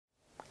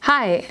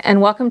Hi,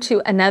 and welcome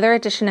to another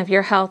edition of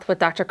Your Health with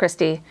Dr.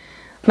 Christy.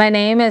 My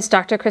name is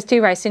Dr. Christy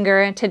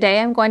Reisinger, and today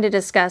I'm going to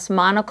discuss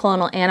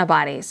monoclonal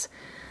antibodies,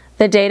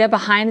 the data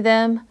behind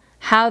them,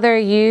 how they're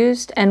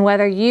used, and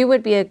whether you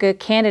would be a good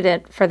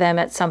candidate for them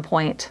at some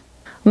point.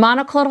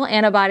 Monoclonal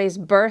antibodies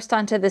burst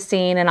onto the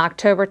scene in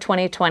October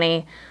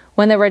 2020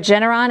 when the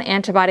Regeneron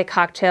antibody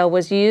cocktail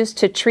was used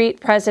to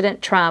treat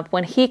President Trump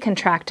when he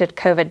contracted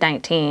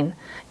COVID-19.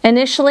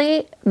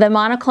 Initially, the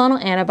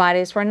monoclonal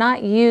antibodies were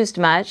not used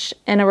much,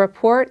 and a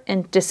report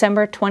in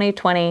December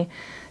 2020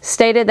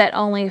 stated that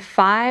only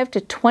 5 to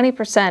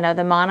 20% of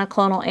the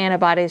monoclonal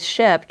antibodies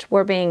shipped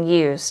were being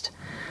used.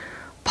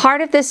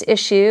 Part of this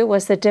issue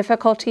was the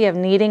difficulty of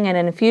needing an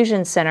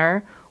infusion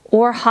center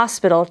or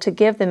hospital to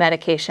give the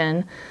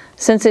medication,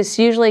 since it's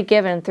usually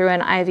given through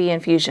an IV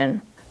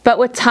infusion. But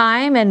with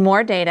time and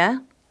more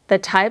data, the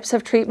types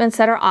of treatments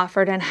that are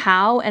offered and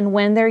how and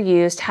when they're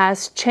used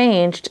has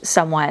changed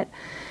somewhat.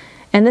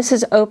 And this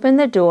has opened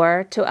the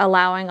door to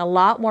allowing a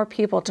lot more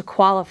people to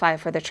qualify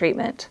for the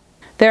treatment.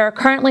 There are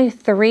currently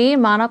 3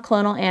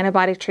 monoclonal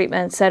antibody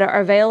treatments that are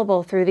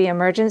available through the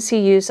emergency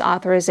use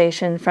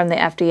authorization from the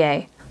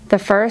FDA. The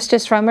first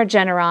is from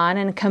Regeneron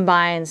and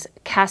combines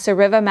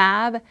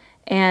casirivimab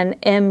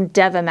and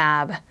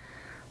imdevimab.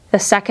 The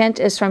second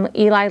is from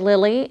Eli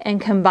Lilly and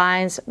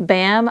combines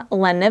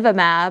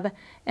BAM+ETE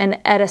and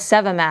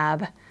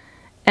etesevimab.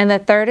 And the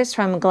third is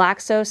from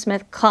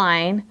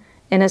GlaxoSmithKline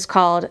and is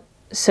called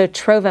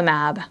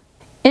sotrovimab.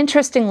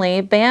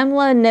 Interestingly,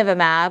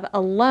 BAM+ETE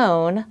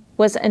alone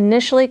was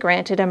initially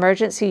granted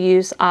emergency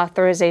use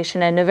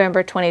authorization in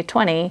November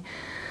 2020,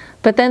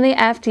 but then the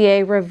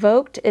FDA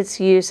revoked its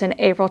use in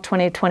April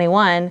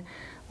 2021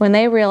 when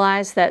they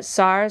realized that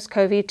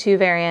SARS-CoV-2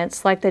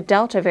 variants like the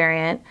Delta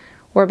variant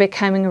were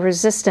becoming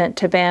resistant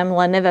to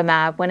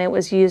BAM+ETE when it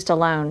was used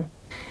alone.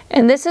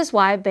 And this is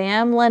why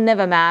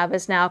BAM+ETE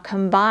is now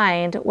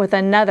combined with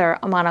another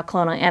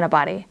monoclonal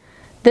antibody.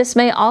 This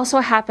may also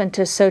happen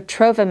to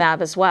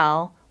sotrovimab as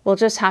well. We'll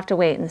just have to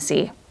wait and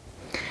see.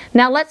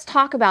 Now let's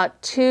talk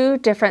about 2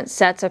 different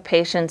sets of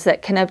patients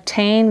that can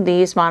obtain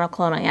these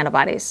monoclonal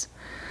antibodies.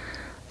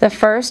 The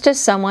first is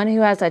someone who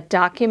has a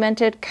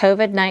documented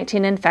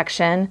COVID-19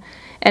 infection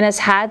and has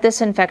had this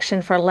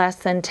infection for less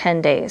than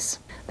 10 days.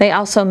 They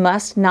also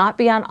must not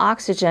be on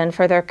oxygen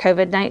for their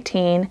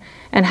COVID-19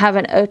 and have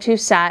an O2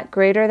 sat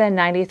greater than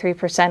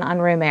 93% on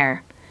room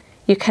air.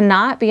 You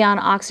cannot be on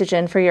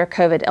oxygen for your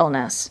COVID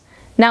illness.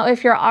 Now,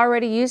 if you're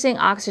already using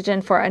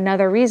oxygen for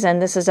another reason,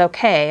 this is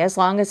okay, as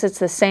long as it's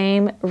the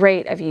same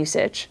rate of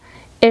usage.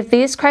 If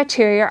these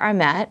criteria are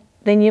met,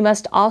 then you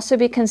must also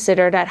be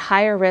considered at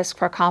higher risk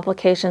for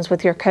complications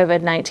with your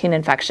COVID-19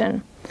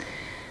 infection.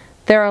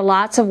 There are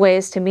lots of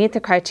ways to meet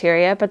the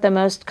criteria, but the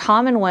most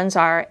common ones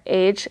are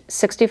age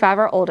 65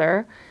 or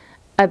older,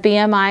 a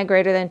BMI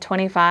greater than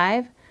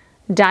 25,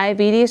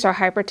 diabetes or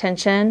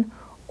hypertension,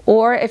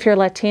 or if you're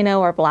Latino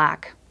or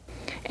Black.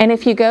 And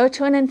if you go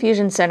to an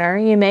infusion center,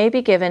 you may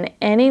be given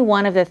any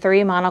one of the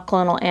 3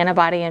 monoclonal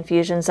antibody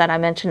infusions that I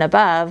mentioned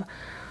above,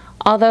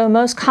 although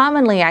most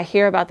commonly I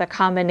hear about the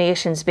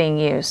combinations being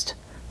used.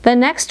 The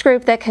next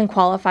group that can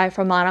qualify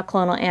for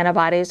monoclonal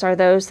antibodies are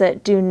those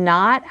that do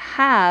not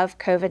have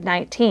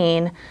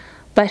COVID-19,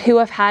 but who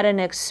have had an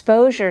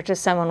exposure to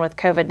someone with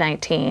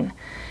COVID-19.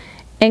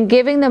 And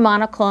giving the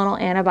monoclonal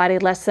antibody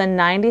less than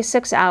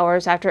 96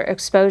 hours after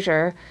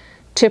exposure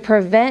to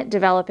prevent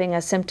developing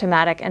a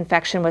symptomatic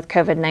infection with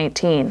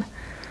COVID-19.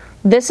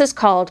 This is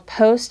called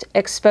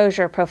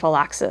post-exposure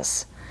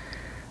prophylaxis.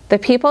 The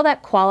people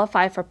that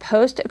qualify for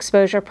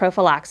post-exposure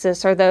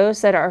prophylaxis are those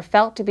that are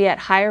felt to be at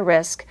higher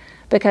risk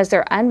because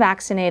they're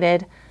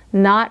unvaccinated,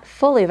 not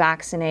fully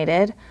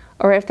vaccinated,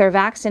 or if they're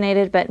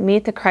vaccinated but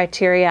meet the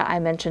criteria I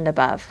mentioned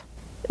above.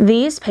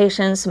 These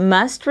patients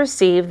must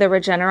receive the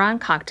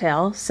Regeneron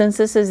cocktail, since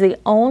this is the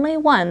only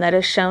one that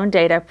has shown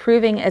data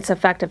proving its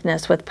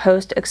effectiveness with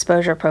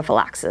post-exposure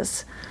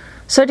prophylaxis.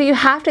 So do you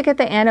have to get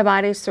the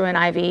antibodies through an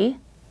IV?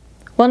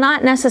 Well,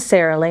 not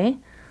necessarily.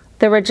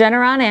 The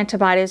Regeneron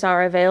antibodies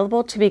are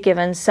available to be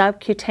given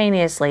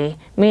subcutaneously,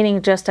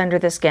 meaning just under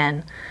the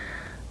skin.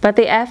 But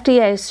the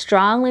FDA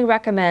strongly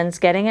recommends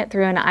getting it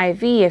through an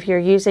IV if you're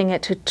using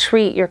it to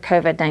treat your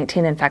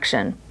COVID-19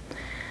 infection.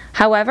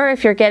 However,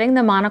 if you're getting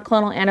the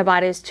monoclonal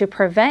antibodies to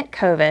prevent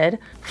COVID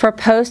for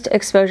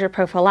post-exposure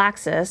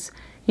prophylaxis,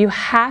 you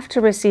have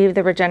to receive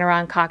the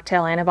Regeneron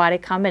cocktail antibody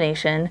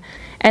combination,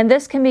 and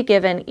this can be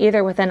given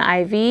either with an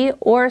IV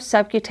or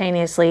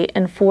subcutaneously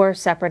in 4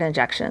 separate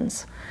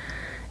injections.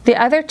 The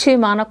other 2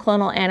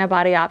 monoclonal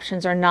antibody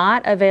options are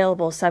not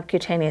available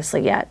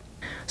subcutaneously yet.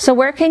 So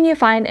where can you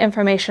find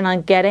information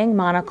on getting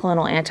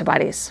monoclonal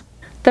antibodies?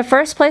 The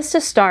first place to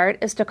start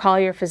is to call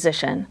your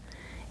physician.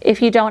 If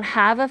you don't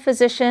have a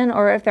physician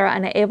or if they're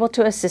unable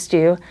to assist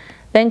you,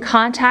 then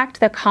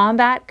contact the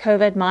Combat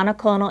COVID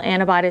Monoclonal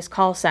Antibodies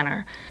call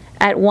center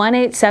at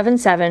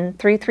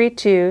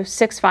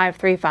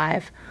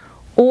 1-877-332-6535,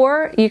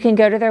 or you can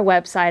go to their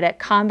website at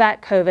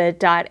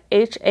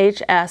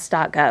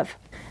combatcovid.hhs.gov.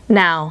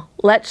 Now,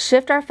 let's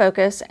shift our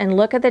focus and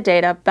look at the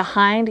data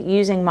behind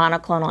using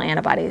monoclonal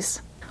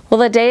antibodies. Well,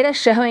 the data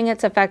showing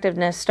its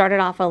effectiveness started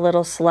off a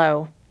little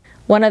slow.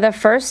 One of the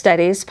first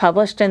studies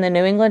published in the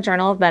New England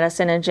Journal of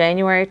Medicine in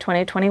January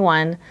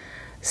 2021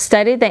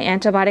 studied the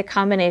antibody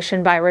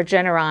combination by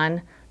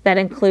Regeneron that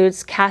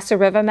includes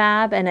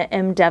casirivimab and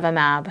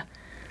imdevimab.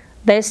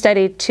 They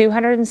studied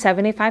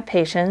 275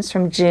 patients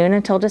from June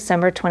until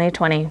December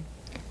 2020.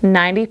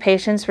 90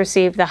 patients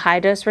received the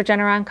high-dose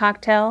Regeneron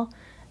cocktail,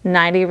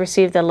 90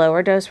 received the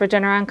lower-dose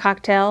Regeneron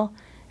cocktail,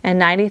 and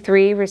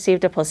 93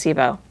 received a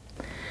placebo.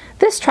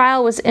 This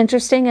trial was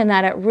interesting in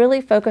that it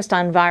really focused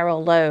on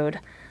viral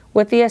load,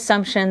 with the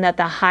assumption that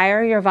the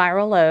higher your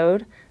viral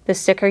load, the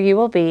sicker you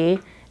will be,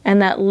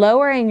 and that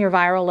lowering your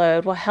viral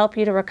load will help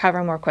you to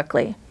recover more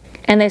quickly.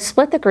 And they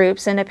split the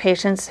groups into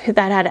patients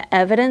that had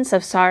evidence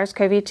of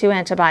SARS-CoV-2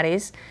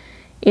 antibodies,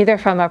 either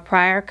from a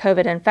prior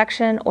COVID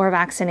infection or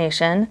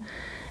vaccination,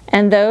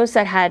 and those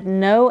that had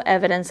no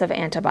evidence of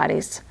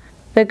antibodies.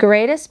 The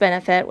greatest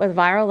benefit with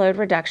viral load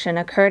reduction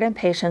occurred in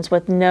patients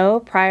with no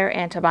prior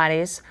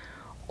antibodies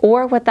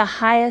or with the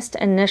highest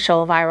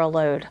initial viral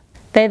load.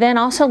 They then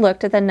also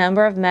looked at the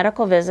number of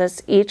medical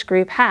visits each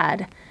group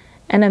had,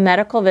 and a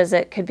medical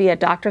visit could be a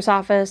doctor's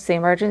office, the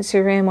emergency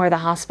room, or the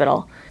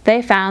hospital.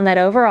 They found that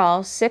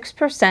overall,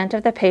 6%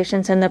 of the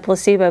patients in the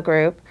placebo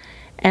group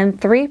and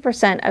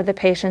 3% of the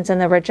patients in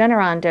the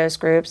Regeneron dose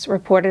groups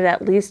reported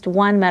at least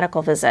one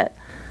medical visit.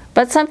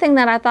 But something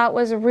that I thought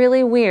was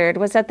really weird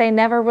was that they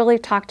never really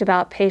talked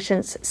about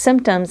patients'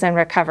 symptoms and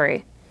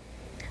recovery.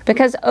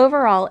 Because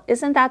overall,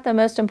 isn't that the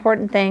most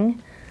important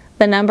thing?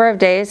 The number of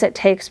days it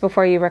takes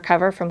before you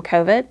recover from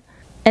COVID?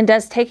 And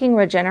does taking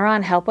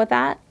Regeneron help with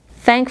that?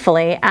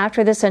 Thankfully,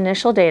 after this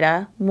initial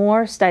data,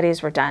 more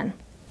studies were done.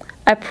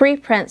 A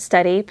preprint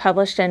study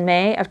published in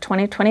May of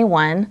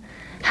 2021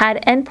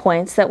 had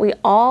endpoints that we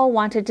all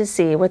wanted to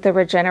see with the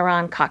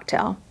Regeneron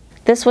cocktail.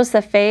 This was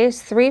the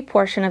Phase III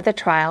portion of the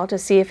trial to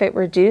see if it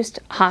reduced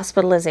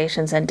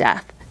hospitalizations and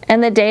death.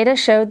 And the data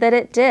showed that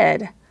it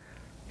did.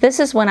 This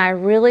is when I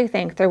really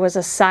think there was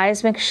a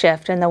seismic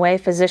shift in the way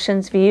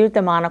physicians viewed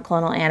the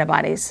monoclonal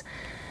antibodies.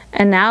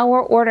 And now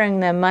we're ordering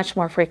them much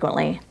more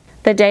frequently.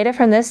 The data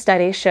from this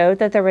study showed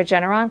that the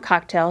Regeneron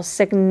cocktail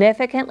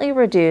significantly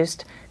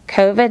reduced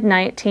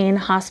COVID-19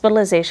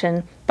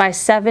 hospitalization by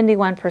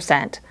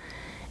 71%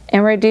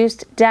 and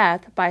reduced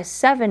death by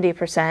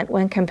 70%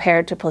 when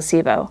compared to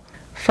placebo.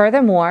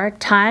 Furthermore,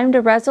 time to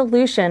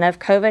resolution of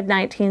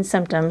COVID-19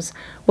 symptoms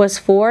was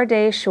 4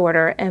 days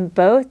shorter in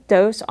both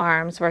dose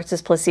arms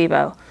versus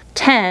placebo,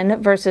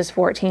 10 versus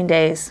 14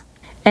 days.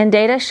 And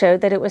data showed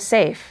that it was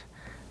safe.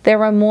 There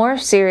were more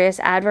serious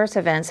adverse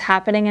events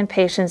happening in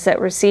patients that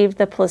received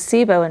the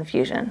placebo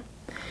infusion.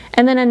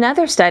 And then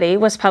another study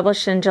was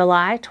published in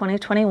July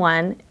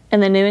 2021 in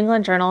the New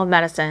England Journal of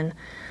Medicine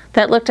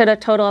that looked at a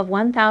total of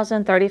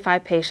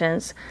 1,035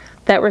 patients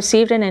that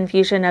received an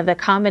infusion of the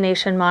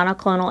combination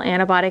monoclonal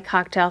antibody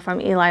cocktail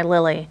from Eli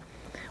Lilly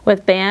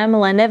with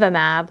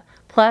BAM+ETE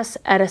plus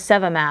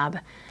etesevimab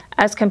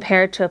as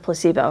compared to a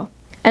placebo.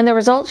 And the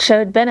results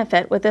showed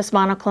benefit with this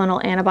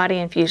monoclonal antibody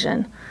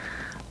infusion.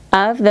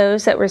 Of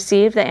those that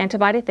received the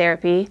antibody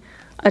therapy,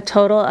 a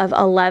total of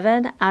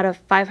 11 out of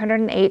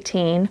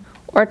 518,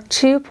 or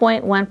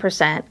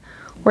 2.1%,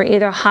 were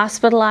either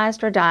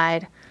hospitalized or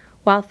died,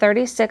 while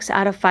 36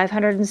 out of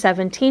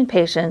 517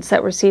 patients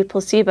that received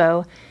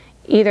placebo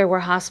either were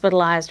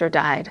hospitalized or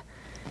died.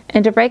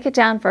 And to break it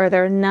down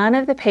further, none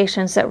of the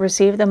patients that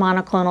received the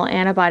monoclonal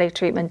antibody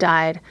treatment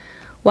died,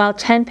 while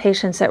 10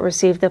 patients that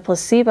received the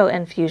placebo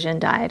infusion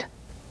died.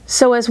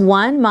 So is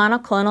one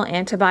monoclonal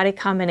antibody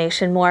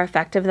combination more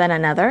effective than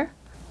another?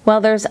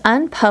 Well, there's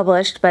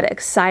unpublished but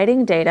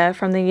exciting data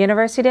from the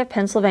University of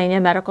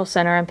Pennsylvania Medical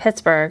Center in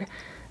Pittsburgh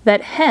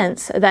that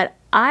hints that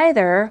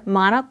either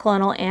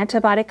monoclonal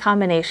antibody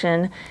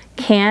combination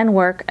can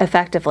work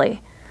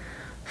effectively.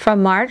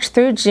 From March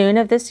through June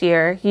of this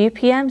year,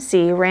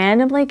 UPMC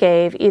randomly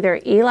gave either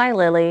Eli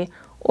Lilly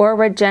or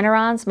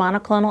Regeneron's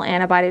monoclonal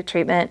antibody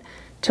treatment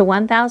to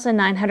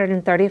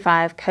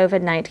 1,935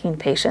 COVID-19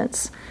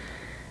 patients.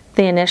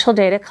 The initial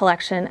data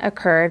collection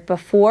occurred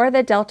before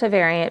the Delta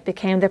variant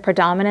became the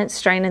predominant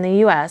strain in the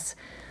U.S.,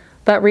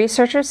 but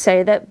researchers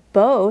say that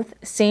both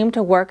seem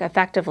to work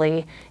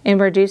effectively in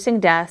reducing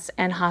deaths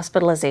and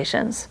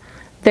hospitalizations.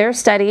 Their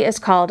study is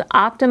called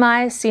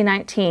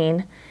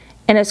OPTIMISE-C19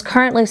 and is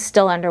currently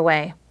still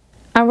underway.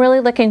 I'm really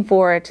looking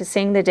forward to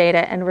seeing the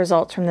data and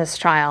results from this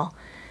trial.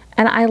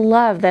 And I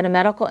love that a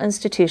medical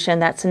institution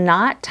that's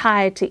not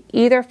tied to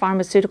either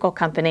pharmaceutical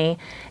company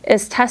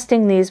is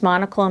testing these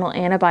monoclonal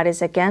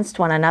antibodies against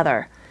one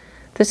another.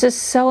 This is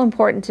so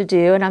important to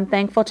do, and I'm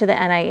thankful to the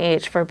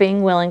NIH for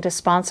being willing to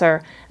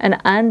sponsor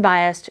an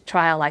unbiased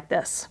trial like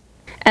this.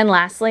 And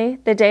lastly,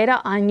 the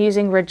data on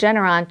using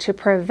Regeneron to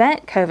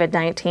prevent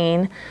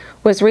COVID-19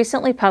 was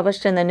recently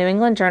published in the New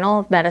England Journal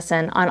of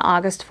Medicine on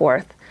August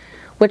 4th,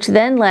 which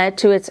then led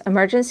to its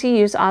emergency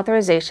use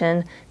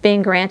authorization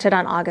being granted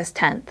on August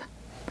 10th.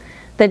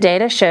 The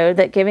data showed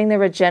that giving the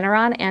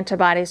Regeneron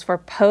antibodies for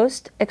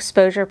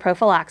post-exposure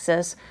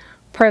prophylaxis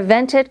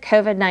prevented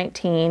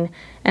COVID-19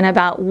 in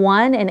about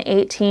 1 in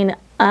 18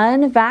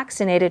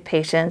 unvaccinated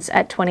patients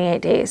at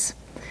 28 days.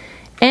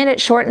 And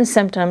it shortened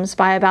symptoms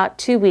by about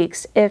 2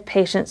 weeks if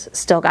patients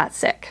still got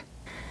sick.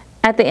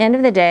 At the end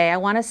of the day, I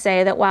want to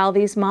say that while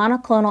these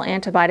monoclonal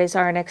antibodies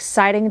are an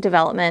exciting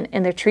development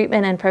in the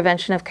treatment and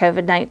prevention of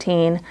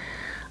COVID-19,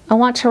 I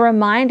want to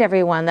remind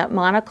everyone that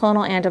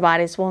monoclonal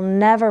antibodies will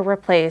never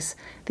replace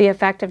the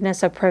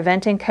effectiveness of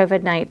preventing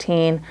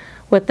COVID-19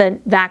 with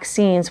the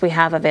vaccines we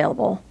have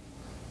available.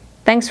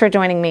 Thanks for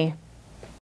joining me.